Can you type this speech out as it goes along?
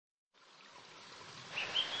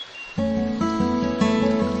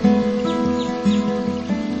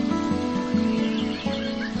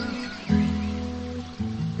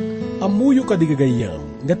Kamuyo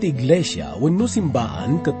kadigagayam, nga ti iglesia, wenno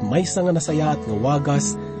simbaan, kat maysa nga nasaya at nga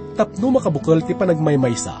wagas, tapno makabukal ti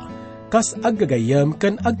panagmaymaysa, kas aggagayam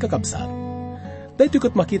kan agkakabsat. Dahito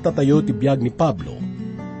kat makita tayo ti biyag ni Pablo,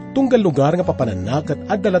 tunggal lugar nga papananak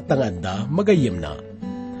at adalat nga adda magayam na.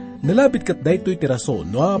 Nalabit kat dahito'y ti rason,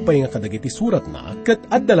 no apay nga kadagiti surat na, kat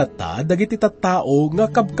adalat ta, dagiti tattao nga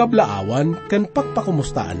kabkablaawan kan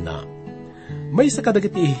pakpakumustaan na. May sa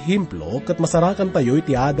kadagiti ehemplo, kat masarakan tayo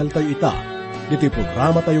iti adal tayo ita. Dito'y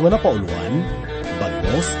programa tayo nga napauluan,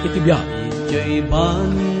 Banos iti biyag. Ijay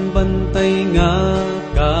man bantay nga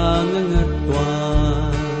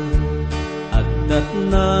kangangatwan, at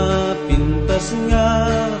na pintas nga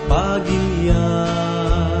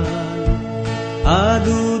pagilyan,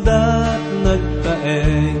 adudat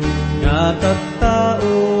nagtaeng nga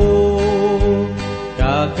tattao,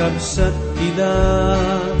 kakabsat ida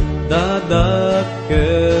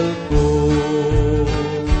dadakkel ko.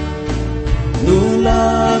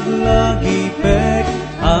 Nulag-lagi pek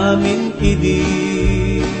amin idi,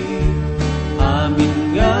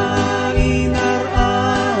 amin nga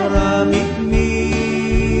inararamik mi,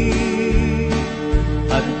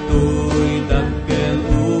 at tuy dakkel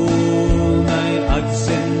unay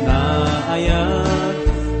agsen na ayat,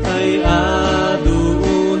 ay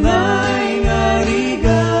adunay nga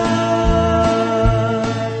rigat,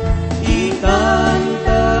 itan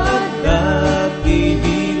taagdat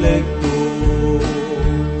ibileg ko,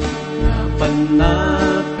 na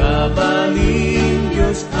panakabaling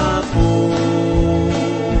Diyos Apo.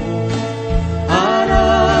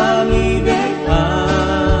 Aramidek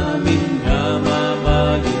amin nga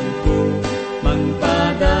mabalin ko,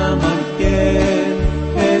 magpadamag ken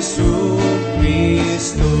Jesu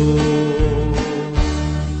Kristo.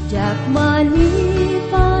 Jak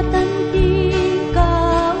malipatan ti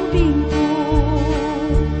kaubing ko,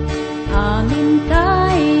 amin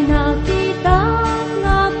kay nakita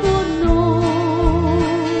nga puno,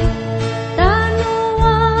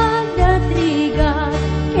 tanuwag dat rigat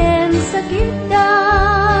ken sakit da,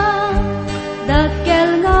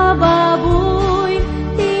 dakkel nga baboy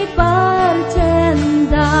ti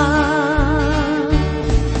partsenda.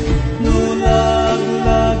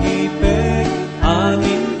 Nulag-lagi pek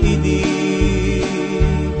amin idi,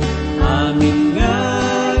 amin nga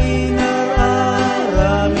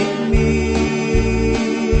inararamik mi,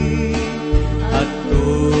 at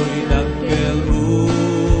tuy dakkel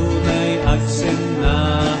unay agsen na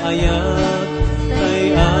ayat,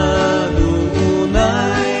 ay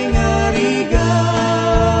adunay nga rigat,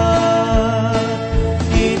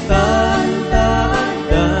 itan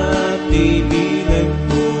taagdat ibileg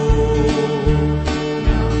ko,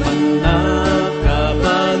 na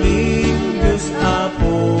panakabaling Diyos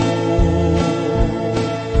Apo.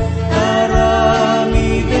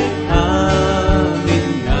 Aramidek amin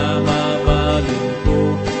nga mabalin ko,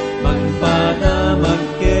 magpadamag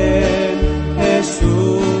ken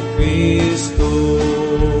Jesu Kristo.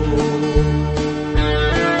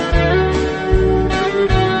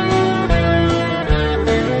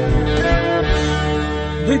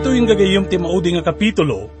 Dito yung gagayom ti maudi nga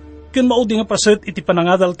kapitulo, ken maudi nga paset iti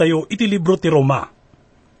panangadal tayo iti libro ti Roma.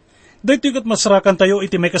 Dito yung masarakan tayo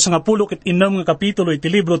iti may kasangapulo ket inam nga kapitulo iti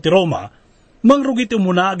libro ti Roma, mangrugi ti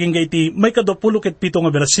umuna aging iti may kadapulo ket pito nga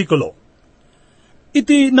bersikulo.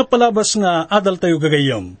 Iti napalabas nga adal tayo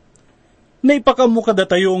gagayom. Naipakamu kada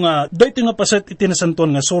tayo nga dito nga paset iti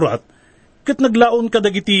nasantuan nga surat, ket naglaon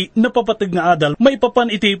kadagiti napapatig nga adal, maipapan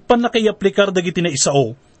iti panakaiaplikar dagiti na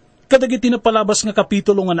isao, kadagiti napalabas nga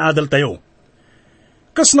kapitulo nga naadal tayo.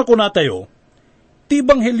 Kas na kuna tayo, ti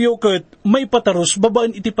Ebanghelyo ket may pataros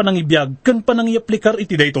babaan iti panangibiyag ken panangiaplikar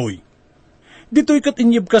iti daytoy. Ditoy ket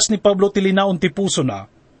inyibkas ni Pablo ti linaon ti puso na,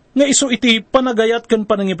 nga iso iti panagayat ken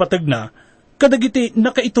panangipateg na, kadagiti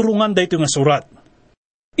nakaiturungan daytoy nga surat.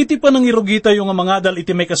 Iti panangirugi tayo nga mangadal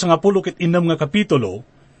iti may kasangapulo ket inam nga kapitulo,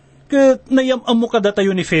 ket nayam-amo kada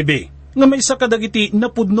tayo ni Febe, nga may isa kadagiti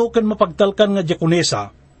napudno ken mapagtalkan nga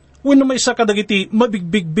diakonesa, wenno may isa kadagiti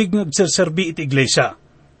mabigbigbig nga agserserbi iti iglesia.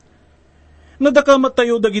 Nadakamat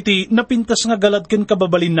tayo dagiti napintas nga galad ken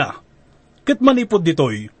kababalin na, ket manipod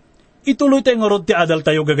ditoy, ituloy tayo nga rod ti adal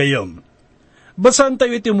tayo gagayom. Basan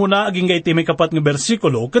tayo iti muna aging iti may kapat nga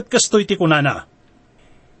bersikulo, ket kastoy ti kunana.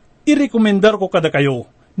 Irekomendar ko kada kayo,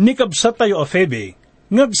 nikabsat tayo a Febe,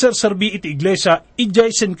 ngagserserbi iti iglesia,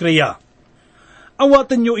 ijay Sencrea.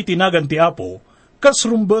 Awatan nyo itinagan ti Apo, kas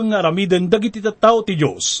rumbang nga aramiden dagiti tattao ti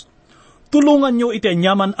Diyos. Tulungan nyo iti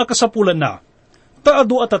anyaman akasapulan na,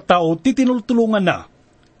 taado at tattao titinultulungan na,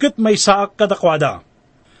 ket may saak kadakwada.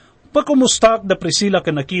 Pakumustak da Priscilla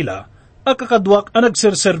ken Aquila, akakadwak ang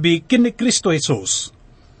nagserserbi ken ni Kristo Jesus.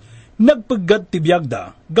 nagpaggad ti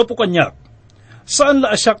biyagda, gapu kanyak. Saan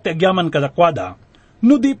la asyak ti agyaman kadakwada,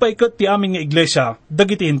 no di pa'y kat ti aming nga iglesia,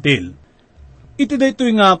 dagiti hintil. Iti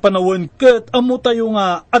daytoy nga panawon kat amo tayo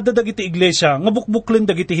nga adda dagiti iglesia nga bukbuklen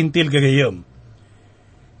dagiti hintil gagayem.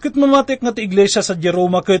 Kat mamatik nga ti iglesia sa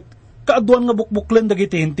Roma kat kaaduan nga bukbuklen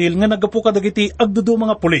dagiti hintil nga nagapu ka dagiti agdudu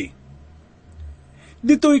mga puli.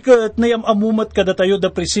 Dito'y kat nayamamumat kada tayo da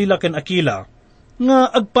Priscilla ken Aquila nga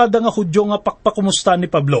agpada nga Hudyo nga pakpakumusta ni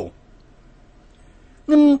Pablo.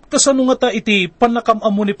 Ngem kasano nga ta iti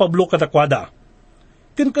panakam-amo ni Pablo kadakwada.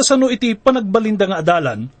 Ken kasano iti panagbalinda nga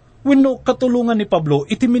adalan wenno katulungan ni Pablo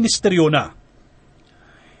iti ministeryo na.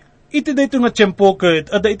 Iti dayto nga tiyempo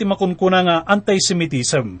ket ada iti makunkuna nga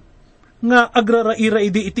antisemitism nga agraraira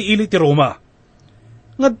idi iti ili ti Roma.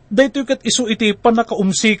 Nga dayto ket isu iti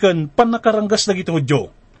panakaumsiken panakaranggas dagiti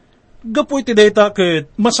Hudyo. Gapu iti dayta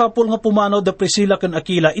ket masapol nga pumanaw da Priscilla ken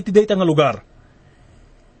Aquila iti dayta nga lugar.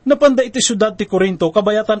 Napanda iti syudad ti Corinto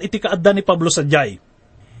kabayatan iti kaadda ni Pablo sadyay.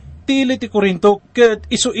 Ti ili ti Corinto ket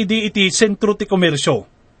isu idi iti sentro ti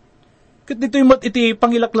komersyo. Ket dito'y mat iti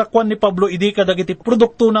pangilaklakwan ni Pablo idi kadag iti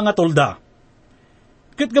produkto na nga tolda.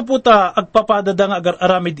 Ket gaputa agpapadada nga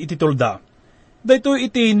agar-aramid iti tolda. Daytoy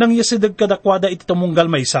iti nangyasideg kadakwada iti tumunggal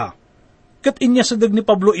maysa. Ket inyasideg ni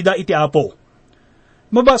Pablo ida iti apo.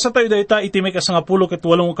 Mabasa tayo dayta iti may 18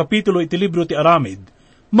 kapitulo iti libro ti Aramid.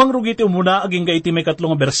 Mangrugi ti umuna aging ga iti may 3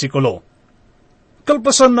 bersikulo.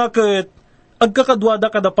 Kalpasan na ket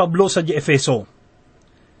agkakadwada kada Pablo sa di Efeso.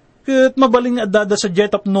 Ket mabaling adada sa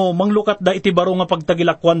jetapno manglukat da iti baro nga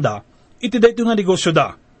pagtagilakwanda, iti dayto nga negosyo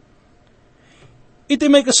da. Iti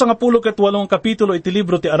may 18 kapitulo iti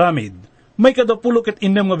libro ti Aramid, may 26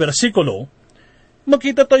 nga bersikulo,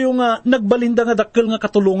 makita tayo nga nagbalinda nga dakkel nga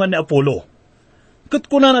katulungan ni Apollo. Ket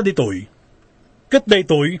kunana ditoy, ket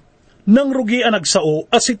daytoy, nang rugi ang nagsao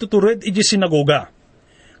as itutured iti sinagoga.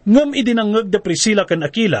 Ngem idinangeg da Priscilla ken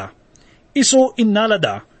Aquila, iso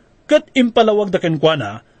innalada, ket impalawag da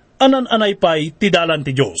kenkwana, anan-anay pay ti dalan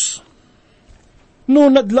ti Diyos. No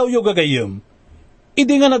nadlaw yo gagayem,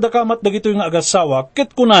 idi nga nadakamat dagito yung agasawa,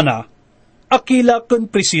 ket kunana, Aquila ken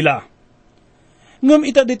Priscilla. Ngem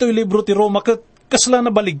ita dito'y libro ti Roma ket kasla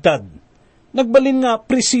na baligtad. Nagbalin nga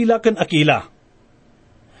Priscilla ken Aquila.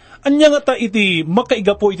 Anya nga ta iti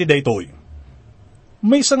makaigapo iti daytoy.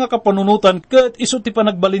 May nga kapanunutan ket iso ti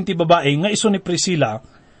panagbalin ti babae nga iso ni Priscilla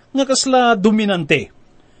nga kasla dominante.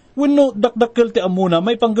 Wenno dakdakkel ti amuna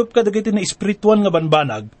may panggap ka dagiti na espirituan nga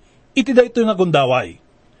banbanag iti daytoy nga gundaway.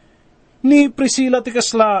 Ni Priscilla ti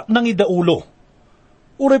kasla nangidaulo.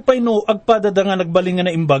 Uray pay no agpadada nga nagbalin nga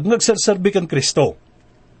na imbag ngagserserbi ken Kristo.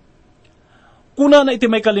 Kuna na iti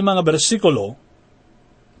may 5 nga bersikulo,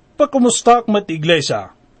 pakumustak met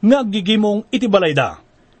iglesia nga aggigimong iti balayda.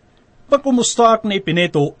 Pakumustak na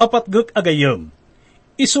ipineto apat gek agayem.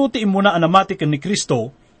 Isu ti imuna anamati ken ni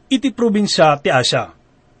Kristo iti probinsya ti Asia.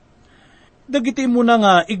 Dagiti imuna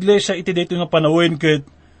nga iglesia iti dayto nga panawin ket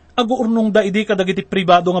aguurnong da idi kadagiti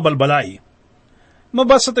pribado nga balbalay.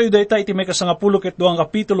 Mabasa tayo dayta iti may 12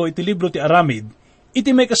 kapitulo iti libro ti Aramid,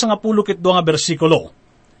 iti may 12 nga bersikulo.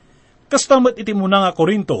 Kastamat iti muna nga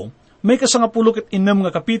Korinto, may 16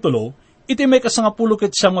 nga kapitulo, iti may 19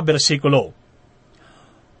 nga bersikulo.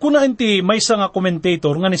 Kuna iti may nga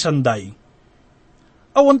komentator nga ni Sanday,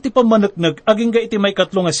 awan ti pamaneknek aging ga iti may 3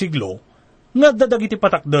 nga siglo, nga dadag iti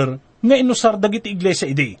patakder, nga inusar dagiti iglesia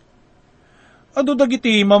idi. Ado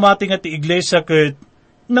dagiti mamati nga ti iglesia ket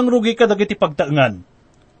nangrugi ka dagiti pagtaengan,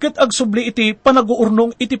 ket agsubli iti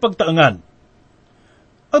panaguurnong iti pagtaengan.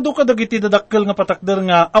 Ado ka dagiti dadakkel nga patakder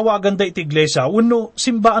nga awagan da iti iglesia, wenno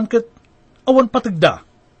simbaan ket awan patigda.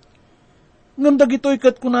 Ngem dagitoy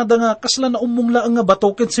ket kunada nga kasla na umungla nga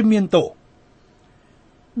bato ken simiento.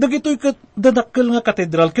 Dagitoy ket dadakkel nga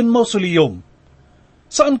katedral ken mausoleum.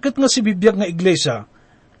 Saan ket nga si bibiyag nga iglesia,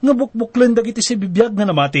 nga bukbuklen dagiti si bibiyag nga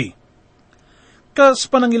namati. Kas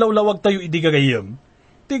panangilawlawag tayo idi gagayem,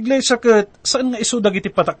 ti iglesia ket saan nga isu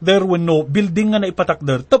dagiti patakder wenno building nga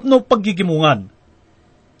naipatakder tapno paggigimungan.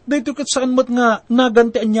 Dayto ket saan met nga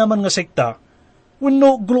naganti anyaman nga sekta,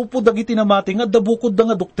 wenno grupo dagiti namati nga dabukod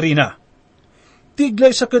da nga doktrina. Ti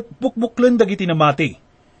iglesia ket bukbuklen dagiti namati.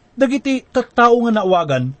 Dagiti tattao nga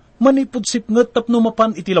naawagan, manipudsip nget tapno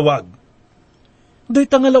mapan iti lawag.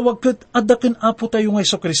 Dayta nga lawag ket adda ken Apo tayo nga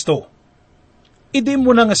Jesu-Kristo. Idi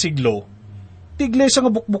mo na nga siglo, ti iglesia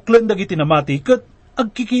nga bukbuklen dagiti namati ket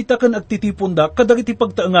agkikita ken agtitipon da kadagiti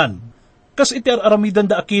pagtaengan, kas iti aramidan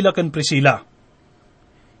da Aquila ken Priscilla.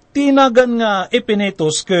 Tinagan nga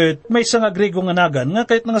Epenetos ket may nga Grego nga nagan nga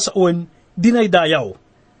kahit nga saon dinaydayaw.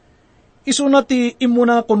 Isu na ti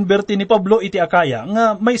imuna konberti ni Pablo iti Akaya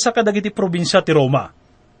nga may kadagiti probinsya ti Roma.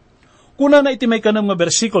 Kuna na iti may kanam nga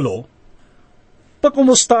bersikulo,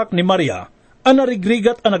 pakumustaak ni Maria,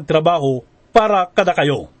 anarigrigat ang nagtrabaho para kada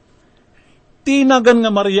kayo. Tinagan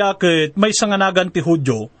nga Maria ket may sanganagan ti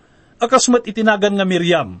Hudyo, akasmat itinagan nga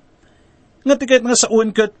Miriam, nga tiket nga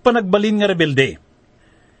saun ket panagbalin nga rebelde.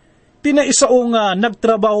 Tinaisao nga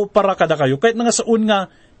nagtrabaho para kada kayo, kahit nga saun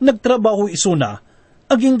nga nagtrabaho isuna,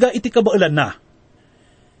 aging ga iti kabailan na.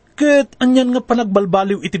 Ket anyan nga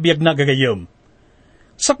panagbalbaliw iti biyag na gagayom.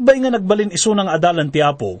 Sakbay nga nagbalin isuna nga adalan ti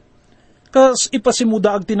Apo, kas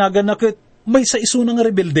ipasimuda ag tinagan na ket may sa isuna nga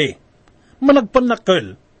rebelde,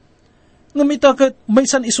 managpanakkel, nga mitakit may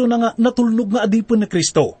san isuna nga natulnog nga adipon ni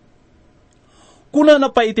Kristo. Kuna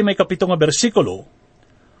na pa iti may kapito nga bersikulo,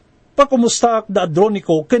 pakumustaak da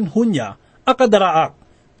Adroniko ken Hunya akadaraak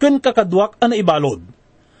ken kakadwak ana ibalod.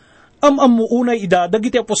 Am unay ida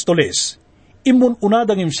dagiti apostoles, imun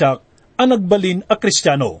unadang imsyak ang nagbalin a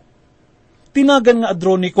Kristiyano. Tinagan nga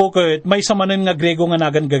Adroniko ket may samanen nga Grego nga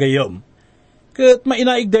nagan gagayom, ket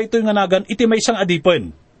mainaig daytoy nga nagan iti may sang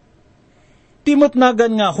adipon. Timot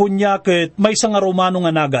nagan nga Hunya ket may sang nga Romano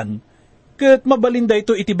nga nagan, ket mabalin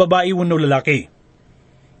dayto iti babae wenno lalaki.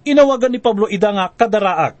 Inawagan ni Pablo ida nga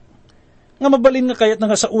kadaraak, nga mabalin nga kayat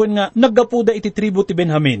nga sauen nga naggapuda iti tribu ti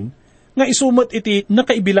Benjamin, nga isumat iti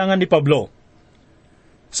nakaibilangan ni Pablo.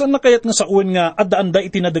 Saan na kayat nga sauen nga addaanda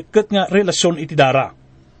iti nadagket nga relasyon iti dara,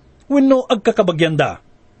 wenno agkakabagyanda.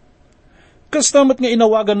 Kastamat nga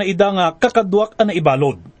inawagan na ida nga kakadwak ana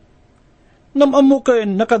ibalod. Namamu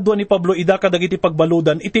ken nakadwa ni Pablo ida kadagiti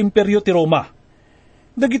pagbaludan iti imperyo ti Roma.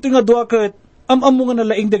 Dagiti nga dua ket amamu nga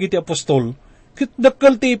nalaing dagiti apostol, ket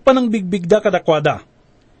dakkel ti panangbigbigda kadakwada.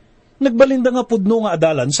 Nagbalinda nga pudno nga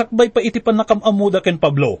adalan, sakbay pa iti panakamamuda ken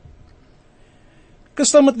Pablo.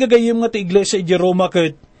 Kastamat gagayem nga ti iglesia iti Roma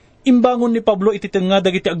ket imbangon ni Pablo iti tenga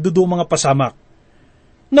dagiti agduduma nga pasamak.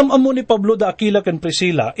 Namamu ni Pablo da Aquila ken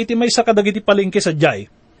Priscilla iti maysa kadagiti palengke sadyay,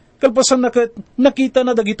 kalpasan na ket nakita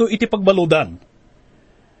na dagito iti pagbaludan.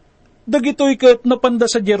 Dagitoy ket napanda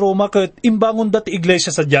sa Roma ket imbangon dati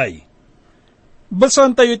iglesia sadyay.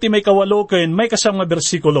 Basahan tayo iti may kawalo ken may kasam nga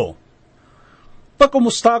bersikulo.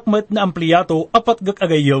 Pakumustaak met na ampliato apat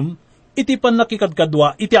gagagayom iti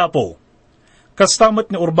panakikadkadwa iti Apo. Kastamet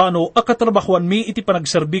ni Urbano akatrabahuan mi iti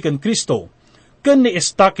panagserbi ken Kristo, ken ni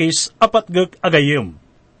Estakis apat gagagayom.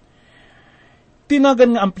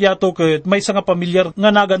 Tinagan nga ampliato ket may nga pamilyar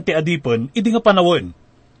nga nagan ti adipon idi nga panawon.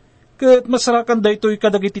 Ket masarakan daytoy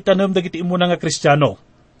kadagiti tanem dagiti imuna nga Kristiyano.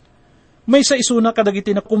 May sa isuna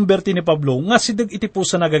kadagiti na kumberti ni Pablo nga sideg iti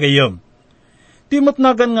pusa nagagayom. Timot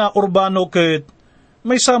nagan nga Urbano ket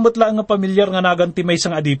may samot lang nga pamilyar nga nagan ti may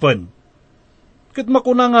nga adipon. Ket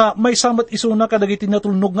makuna nga may samot isuna kadagiti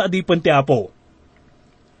natulnog nga adipon ti Apo.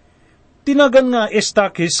 Tinagan nga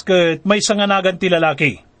Estakis ket may nga nagan ti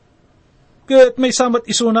lalaki. Ket may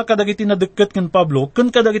samat isuna kadagiti nadekket ken Pablo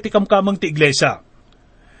ken kadagiti kamkamang ti iglesia.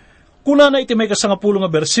 Kuna na iti may kasangapulo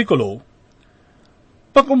nga bersikulo,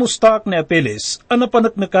 pakumustak ni Apeles ang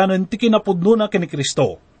napanaknakanan ti kinapudno na ken ni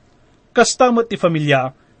Kristo, kastamat ti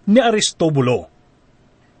familia ni Aristobulo.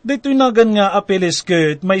 Dito'y nagan nga Apeles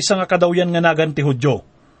ket may nga kadawyan nga nagan ti Hudyo.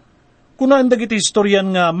 Kuna ang dagiti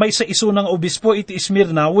historian nga may sa isuna nga obispo iti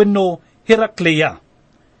Esmirna wenno Heraclea.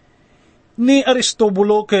 Ni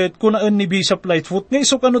Aristobulo ket kunaan ni Bishop Lightfoot nga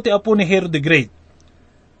isukano ti apo ni Herod the Great.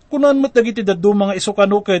 Kunaan met dagiti daddo mga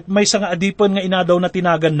isukano ket may nga adipon nga inadaw na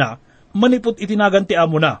tinagan na, manipot itinagan ti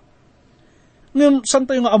amo na. Ngayon, san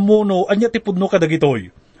tayo nga amuno anya ti pudno kadagitoy?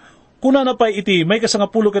 Kuna na pa iti may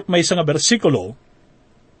kasangapulo ket may nga bersikulo,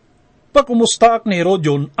 pakumustaak ni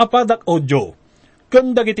Herodion apadak odyo,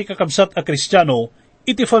 ken dagiti kakabsat a Kristiyano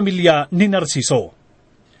iti familia ni Narciso.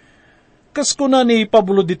 Kas kuna ni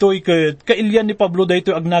Pablo ditoy ket kailyan ni Pablo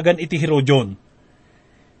daytoy agnagan iti Herodion.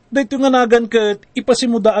 Daytoy nga nagan ket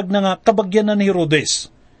ipasimudaag na nga kabagyan na ni Herodes.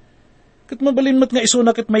 Ket mabalinmat nga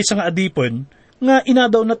isuna ket may nga adipon nga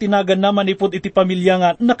inadaw na tinagan na manipod iti pamilya nga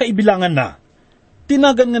nakaibilangan na.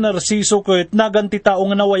 Tinagan nga Narciso ket nagan ti tao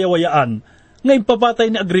nga nawayawayaan nga impapatay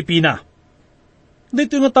ni Agripina.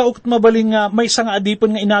 Daytoy nga tao ket mabaling nga may nga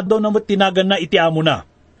adipon nga inadaw na met tinagan na iti amo na.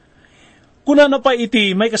 Kuna na pa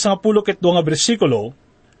iti may kasangapulo ket dua nga bersikulo,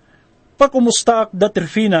 pakumustaak da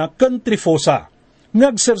Trifina ken Trifosa,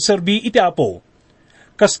 ngagserserbi iti Apo,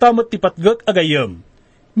 kastamot ti patgek agayem,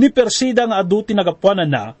 ni Persida nga adu tinagapuanan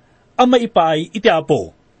na, ang maipaay iti Apo.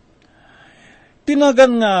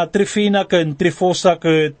 Tinagan nga Trifina ken Trifosa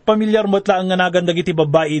ket pamilyar matlaang nga nagan dagiti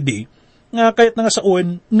babae di, nga kayat nga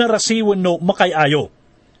saun narasiwen no makayayo.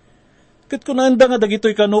 Ket kunanda nga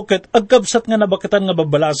dagitoy kano ket agkabsat nga nabakatan nga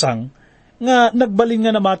babalasang, nga nagbalin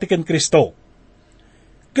nga namati ken Kristo.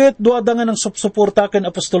 Ket duada nga ng supsuporta ken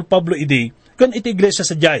Apostol Pablo idi ken iti iglesia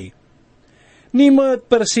sadyay. Ni met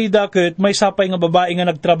persida ket may sapay nga babae nga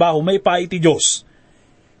nagtrabaho may paay ti Diyos.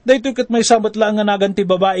 Daytoy ket may sabat lang nga naganti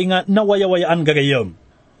babae nga nawayawayaan gagayem.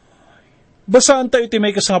 Basaan tayo iti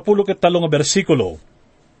may kasangapulo ket talo nga bersikulo.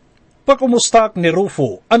 Pakumustak ni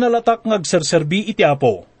Rufo, analatak nga agserserbi iti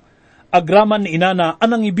apo. Agraman ni inana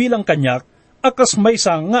anang ibilang kanyak, akas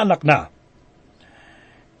maysa nga anak na.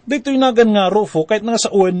 Daytoy nagan nga Rufo kahit nga sa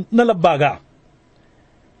uwan nalabaga.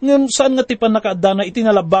 Ngem saan nga tipan nakaadana iti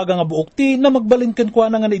nalabaga nga buok ti na magbalinken kwa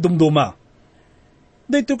na nga naidumduma.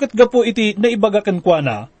 Daytoy ket gapo iti naibagaken kwa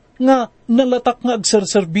na nga nalatak nga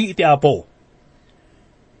agserserbi iti apo.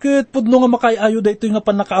 Ket pudno nga makayayo daytoy nga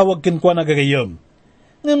panakaawag ken kwa na gagayem.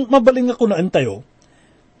 Ngem mabaling nga kunaan tayo.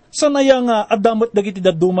 Sanaya nga adamot dagiti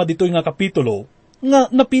daduma ditoy nga kapitulo nga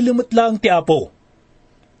napilimot lang ti apo.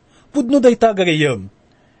 Pudno dayta gagayem.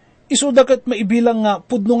 Isuda ket maibilang nga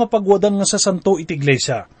pudno nga pagwadan nga sa santo iti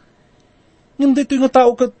iglesia. Ngem daytoy nga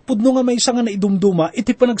tao ket pudno nga maysa nga naidumduma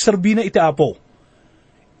iti panagserbi na iti apo.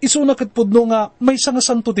 Isuna ket pudno nga maysa nga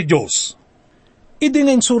santo ti Dios. Idi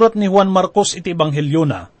nga insurat ni Juan Marcos iti ebanghelyo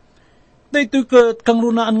na. Daytoy ket kang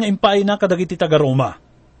runaan nga impay na kadagiti taga Roma.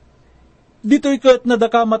 Ditoy ket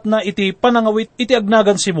nadakamat na iti panangawit iti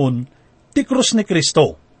agnagan Simon ti krus ni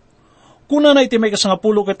Kristo. Kuna na iti may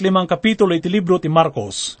kasangapulo ket 5 kapitulo iti libro ti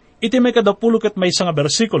Marcos, iti may kadapulo ket maysa nga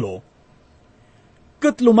bersikulo,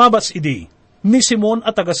 ket lumabas idi ni Simon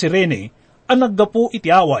at taga Cirene ang naggapu iti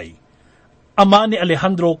away, ama ni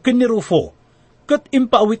Alejandro ken ni Rufo, ket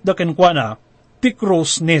impaawit da kenkwana ti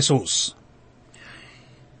krus ni Jesus.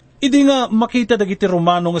 Idi nga makita dagiti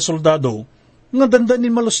Romano nga soldado nga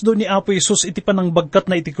dandanin malusdo ni Apo Jesus iti panangbagkat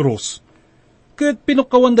na iti krus. Ket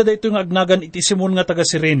pinukawan da daytoy nga agnagan iti Simon nga taga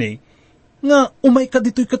Cirene nga umay ka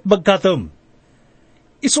ditoy ket bagkatem.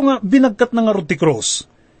 Isu nga binagkat na nga rod ti krus.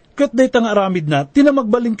 Ket dayta nga aramid na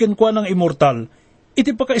tinamagbalingken kwa ng immortal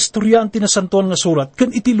iti pakaistoryanti na santuan nga surat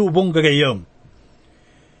ken iti lubong gagayem.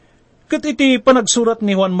 Ket iti panagsurat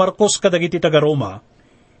ni Juan Marcos kadagiti taga Roma,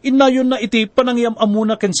 inayon na iti panangyam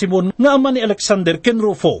amuna ken Simon nga ama ni Alexander ken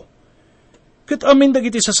Rufo. Ket amin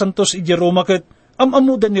dagiti sa santos iti Roma ket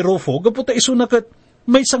amamuda ni Rufo gaputa isuna ket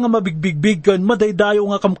maysa nga mabigbigbig ken madaydayo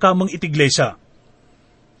nga kamkameng iti iglesia.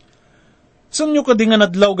 Sanyo kadi nga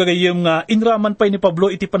nadlaw gagayem nga inraman pay ni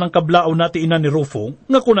Pablo iti panangkablao nati ina ni Rufo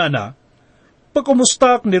nga kunana.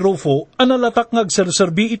 Pagkumustak ni Rufo analatak nga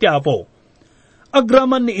agserserbi iti apo.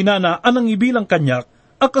 Agraman ni inana anang ibilang kanyak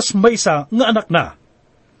akas maysa nga anak na.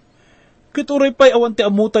 Kituray pa'y awan ti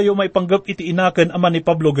amu tayo may panggap iti inaken ama ni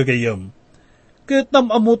Pablo gagayem. Ket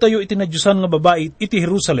namamu tayo iti nadyusan nga babae iti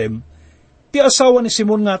Jerusalem, ti asawa ni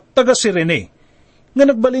Simon nga taga Cirene, nga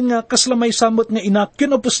nagbalin nga kaslamay samot nga inak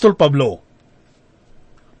ken Apostol Pablo.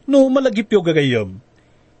 No malagipyo gagayem,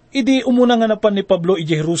 idi umuna nga napan ni Pablo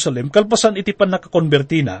iti Jerusalem kalpasan iti pan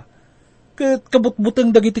nakakonbertina, ket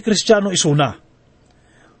kabutbuteng dagiti Kristiyano isuna.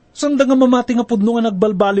 Sanda nga mamati nga pudno nga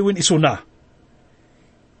nagbalbaliwin isuna.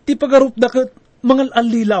 Ti pagarup da ket mangal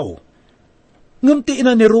alilaw. Ngem ti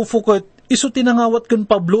ina ni Rufo ket isu tinangawat ken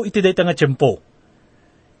Pablo iti dayta nga tiyempo.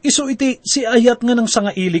 Isu iti si ayat nga ng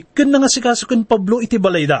sangailik ken nangasikaso ken Pablo iti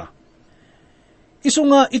balayda. Isu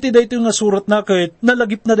nga iti dayto nga surat na ket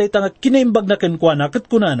nalagip na dayta nga kinaimbag na ken kuana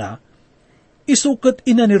ket kunana. Isu ket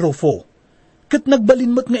ina ni Rufo ket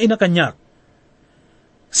nagbalinmet nga ina kanyak.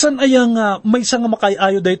 San aya nga maysa nga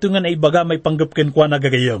makayayo dayto nga naibaga may panggap ken kuana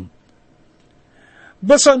gagayem.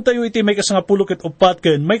 Basan tayo iti may kasangapulo ket 4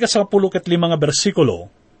 ken may kasangapulo ket 5 nga bersikulo.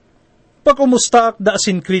 Pakumustak da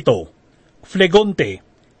Asincrito, Flegonte,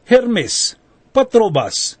 Hermes,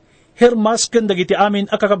 Patrobas, Hermas ken dagiti amin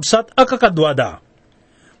akakabsat akakadwada.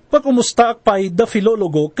 Pakumustak pay da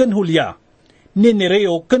Filologo ken Julia, ni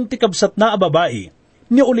Nereo ken ti kabsat na ababai,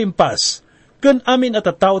 ni Olimpas, ken amin at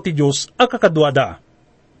tao ti Diyos akakadwada.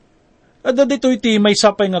 Adda dito iti may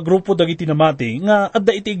sapay nga grupo dagiti namati nga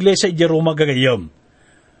adda iti iglesia iti Roma gagayem.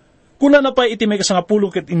 Kuna na pa iti may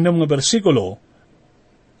kasangapulo ket 6 nga bersikulo,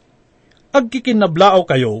 agkikinnablaaw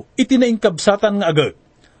kayo, iti naingkabsatan nga agad.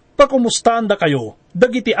 Pakumustahan da kayo,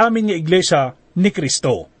 dagiti amin nga iglesia ni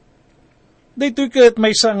Kristo. Daytoy ket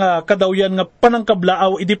maysa nga kadawyan nga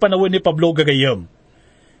panangkablaaw iti panawon ni Pablo gagayem.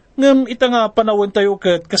 Ngem ita nga panawon tayo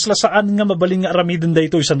ket kaslasaan nga mabaling nga aramiden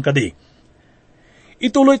daytoy san kadi.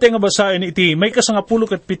 Ituloy tayo nga basahin iti may kasangapulo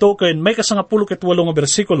ket 7 ken may kasangapulo ket 8 nga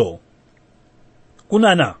bersikulo.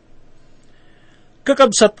 Kunana,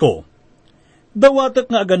 kakabsat ko, dawatek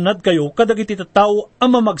nga aganad kayo kadagiti tattao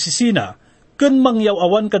ang mamagsisina, ken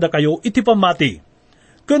mangyaw-awan kada kayo iti pamati,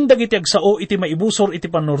 ken dagiti agsao iti maibusor iti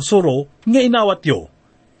panursuro nga inawat yo.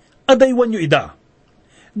 Adaywan yo ida.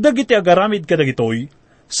 Dagiti agaramid kadagitoy,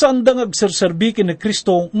 saan da ngagserserbi ken ni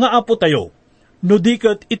Kristo nga apo tayo, no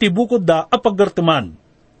diket iti bukod da apaggarteman.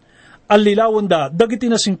 Allilawan da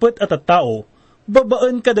dagiti nasingpet at tao,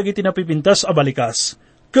 babaan ka dagiti napipintas a balikas,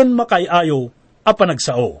 ken makayayo a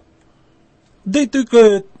panagsao. Daytoy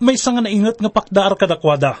ket may nga naingat nga pakdaar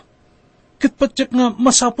kadakwada. Ket patyak nga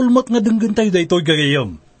masapulmat nga denggen tayo daytoy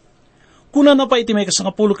gagayam. Kuna na pa iti may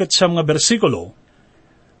kasangapulo ket siyam nga bersikulo,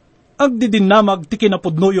 agdidinamag ti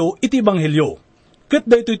kinapudnoyo iti Ebanghelyo, ket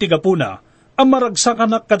daytoy ti gapuna, ang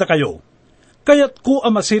maragsakanak kada kayo. Kayat ko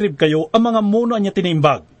amasirib kayo ang mga mono anya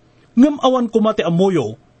tinaimbag, ngem awan kumati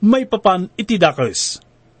amoyo, may papan iti dakes.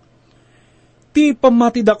 Ti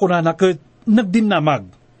pamati da kunana ket nagdinamag,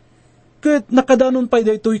 ket nakadanon pa'y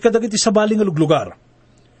daytoy kadagiti sabali nga luglugar.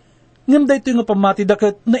 Ngem daytoy nga pamati da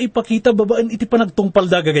ket naipakita babaan iti panagtungpal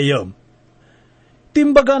da gagayam.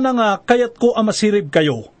 Timbaga na nga kayat ko amasirib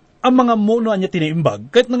kayo, ang mga mono anya tinaimbag,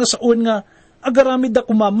 kahit nga saon nga agaramid da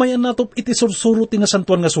kumamayan natop iti sursuro ti nga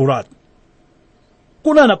santuan nga surat.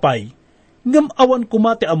 Kuna na pa'y, ngam awan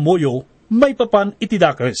kumati amoyo, may papan iti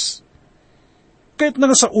dakes. Kahit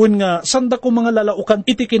nga saon nga sanda ko mga lalaukan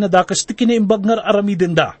iti kinadakes ti kinaimbag nga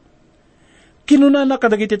aramiden da. Kinuna na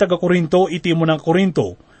kadagiti taga Korinto iti mo ng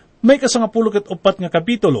Korinto, may kasangapulo ket upat nga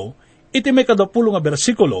kapitulo, iti may kadapulo nga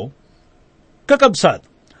bersikulo, kakabsat,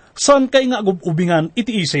 saan kay nga agububingan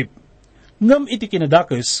iti isip, ngam iti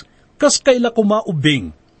kinadakes, kas kay la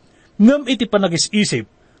kumaubing, ngam iti panagis-isip,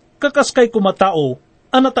 kakas kay kumatao,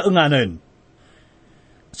 anataenganen.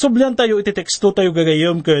 Sublian tayo iti teksto tayo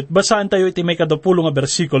gagayom ket basaan tayo iti may kadapulo nga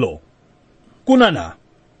bersikulo. Kunana,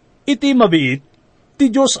 iti mabiit, ti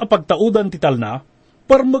Diyos a pagtaudan ti talna,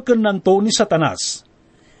 parmeken nanto ni Satanas.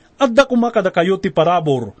 Adda kumakada kayo ti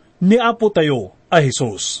parabor, ni Apo tayo a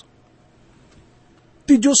Jesus.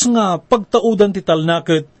 Ti Diyos nga pagtaudan ti talna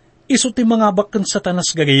ket iso ti mga bakken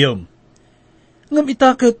Satanas gagayom. Ngam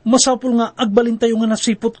itaket masapul nga agbalin tayo nga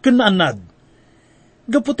nasipot ken naanad.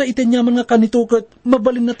 Gaputa itinyaman nga kanito ket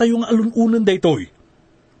mabalin na tayo nga alununan daytoy.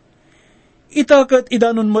 Itaket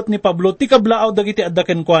idanon met ni Pablo ti kablaaw dagiti adda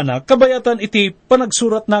kenkuana kabayatan iti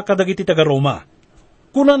panagsurat na kadagiti taga Roma.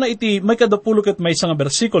 Kuna na iti may kadapulo ket maysa nga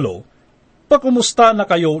bersikulo, pakumusta na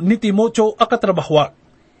kayo ni Timoteo a katrabahwak.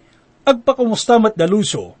 Agpakumusta met da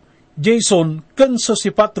Lucio, Jason ken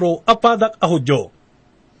Sosipatro a padak a Hudyo.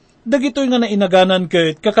 Dagitoy nga nainaganan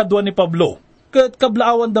ket kakadwa ni Pablo, ket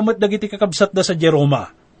kablaawan damet dagiti kakabsat da sa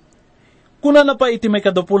Jeroma. Kuna na pa iti may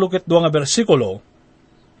kadapulo ket dua nga bersikulo,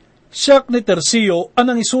 siyak ni Tercio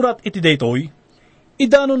anang isurat iti daytoy,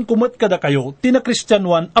 idanon kumet kada kayo tina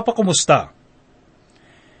Kristiyanuan a pakumusta.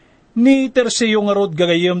 Ni Tercio nga rod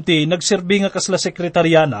gagayem ti nagserbi nga kasla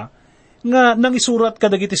sekretaryana nga nang isurat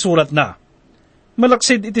kadagiti surat na.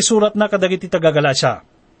 Malaksid iti surat na kadagiti taga-Galacia.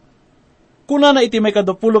 Kuna na iti may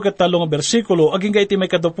kadapulo ket talo nga bersikulo aging iti may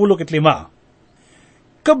kadapulo ket lima.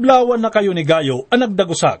 Kablawan na kayo ni Gayo ang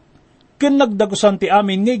nagdagusak, ken nagdagusan ti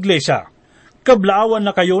amin nga iglesia. Kablaawan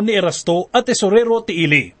na kayo ni Erasto at tesorero ti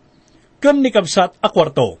ili, ken ni kabsat a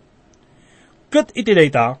kwarto. Ket iti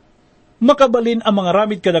dayta, makabalin ang mga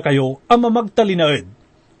ramid kada kayo ang mamagtalinaed,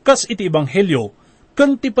 kas iti Ebanghelyo,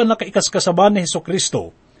 ken ti panakaikaskasaban ni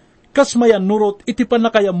Hesukristo, kas mayan nurot iti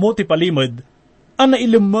panakayammo ti palimed, ang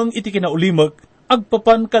nailimang iti kinaulimek,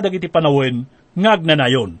 agpapan kadag iti panawen, ngag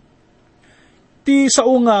nanayon. Ti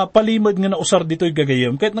sao nga palimed nga nausar dito'y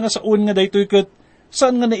gagayem, kahit nga saon nga daytoy ket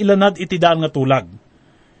saan nga nailanad iti daan nga tulag.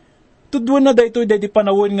 Tudwan na daytoy day di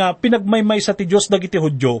panawon nga pinagmaymay sa ti Diyos dagiti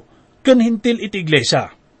Hudyo, ken hintil iti iglesia.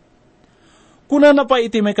 Kuna na pa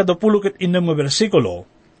iti may kadapulo ket innem nga bersikulo,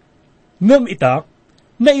 ngem ita,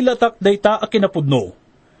 nailatak dayta a kinapudno,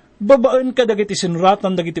 babaan ka dagiti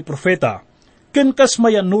sinuratan dagiti profeta, ken kas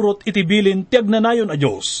mayan nurot iti bilin ti agnanayon a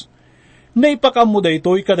Diyos. Naipakam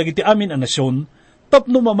daytoy kadagiti amin a nasyon,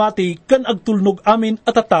 tapno mamati kan agtulnog amin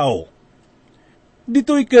at a tao.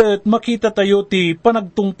 Ditoy ket makita tayo ti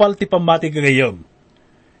panagtungpal ti pamati gagayem.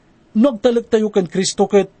 Nagtalag tayo kan Kristo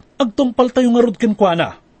ket agtungpal tayo nga rod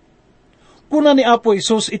kenkuana. Kuna ni Apo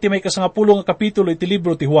Isus iti may kasangapulo nga kapitulo iti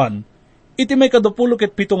libro ti Juan, iti may kadapulo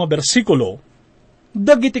ket pito nga bersikulo,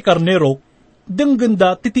 dagiti karnero,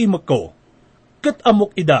 denggenda titimek ko, ket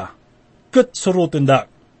amok ida, ket suruten da.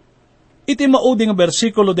 Iti maudi nga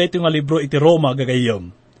bersikulo dayto nga libro iti Roma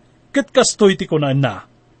gagayem, ket kastoy ti kunaan na,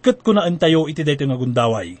 ket kunaan tayo iti dayto nga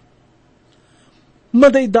gundaway.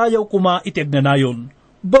 Madaydayaw kuma iti agnanayon,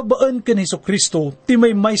 babaan ken Hesukristo ti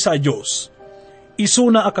maymay sa Dios.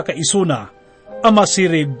 Isuna a kakaisuna,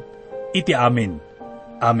 amasirib iti amin.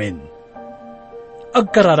 Amen.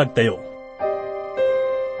 Agkararag tayo.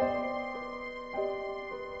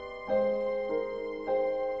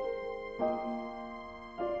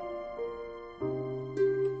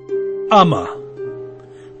 Ama,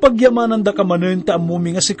 Pagyamanan da kamanen ta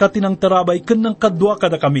amumi nga sikatin ang tarabay ken ng kadwa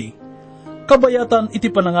kada kami. Kabayatan iti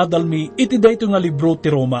panangadal mi iti dayto nga libro ti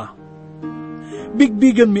Roma.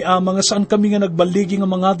 Bigbigan mi ama nga saan kami nga nagbaligi nga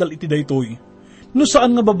mangadal iti daytoy. No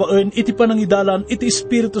saan nga babaen iti panangidalan iti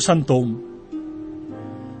Espiritu Santom.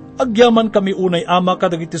 Agyaman kami unay ama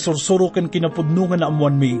kadag iti sursuro ken kinapudno nga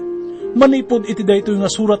naamuan mi. Manipod iti daytoy nga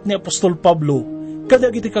surat ni Apostol Pablo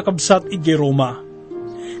kadag iti kakabsat iti Roma.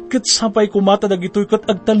 Ket sapay kumata dagitoy ket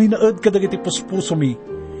agtalinaed kadag iti puspuso mi.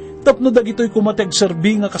 Tapno dagitoy kumata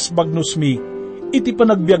agserbi nga kasbagnos mi, iti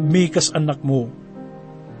panagbiag mi kas anak mo.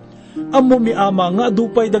 Ammo mi ama nga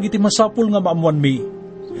adupay dagiti masapul nga maamuan mi.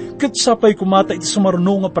 Ket sapay kumata iti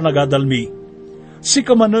sumarno nga panagadal mi. Si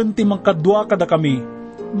kamanen ti mangkadwa kada kami,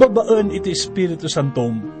 babaen iti Espiritu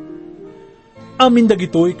Santom. Amin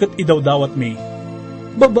dagitoy ket idawdawat mi.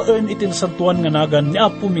 Babaen iti nasantuan nga nagan ni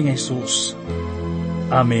Apo mi nga Jesus.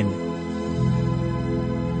 Amen.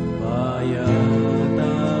 Bayat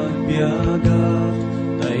at biyagat,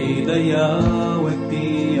 daydayawet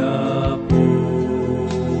ti Apo.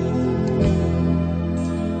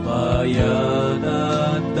 Bayat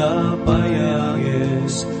at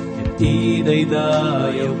dapayagis, iti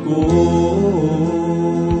daydayaw ko.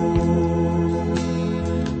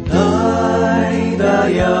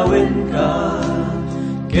 Daydayawin ka,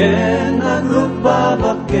 ken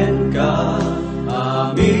nagrugbabaken ka,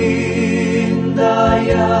 amin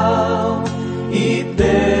dayaw,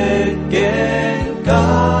 iteken ka.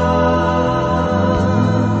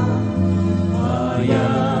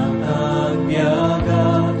 Bayat at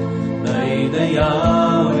biyagat,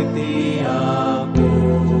 daydayaw iti Apo.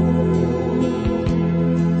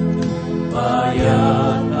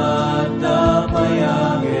 Bayat at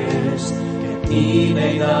dapayagis, iti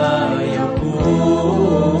daydayaw ko.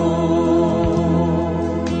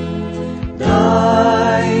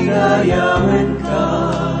 Dayawen ka,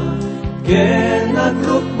 ken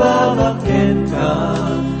nagrugbabaken ka,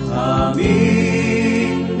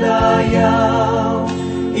 amin dayaw,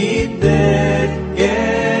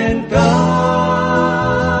 iteken ka.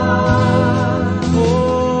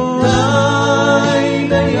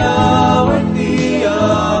 Dayawen ti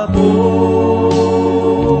Apo,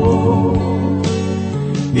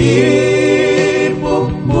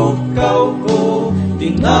 ipupukkaw ko,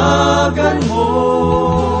 tinagan mo.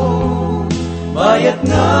 Bayat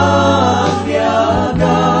nga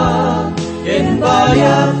agyagat, ken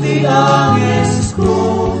bayat ti angis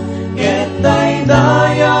ko, ket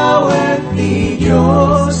daydayawet ti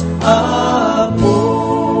Diyos Apo.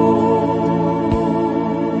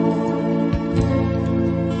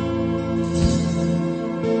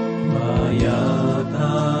 Bayat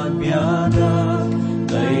at biyagat,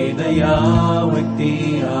 daydayawet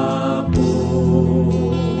ti Apo.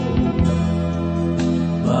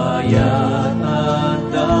 Bayat at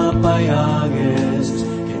dapayagis,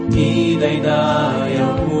 ket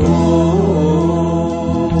idaydayaw ko.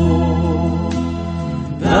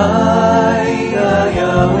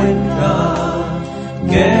 Daydayawin ka,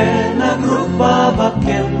 ken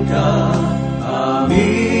nagrugbabaken ka,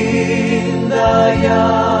 amin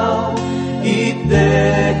dayaw,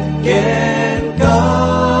 iteken ka.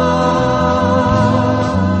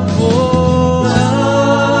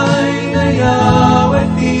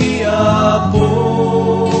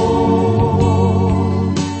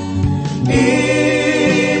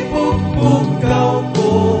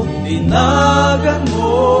 Tinagan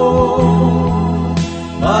mo,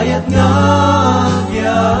 bayat nga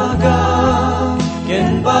agyagat,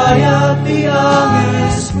 ken bayat ti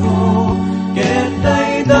angis ko, ket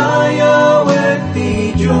daydayawet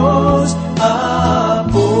ti Diyos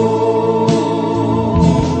Apo.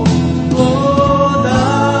 O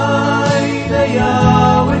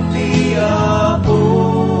daydayawet ti Apo,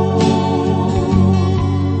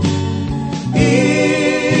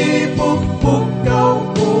 ipupukkaw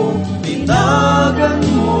ko, tinagan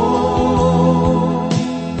mo.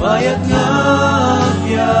 Bayat nga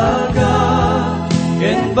agyagat,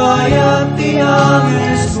 ken bayat ti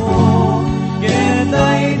angis ko, ket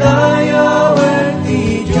daydayawet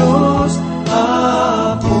ti Diyos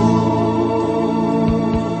Apo.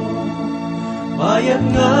 Bayat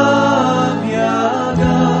nga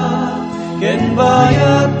agyagat, ken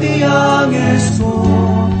bayat ti angis ko,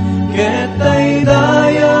 ket daydayawet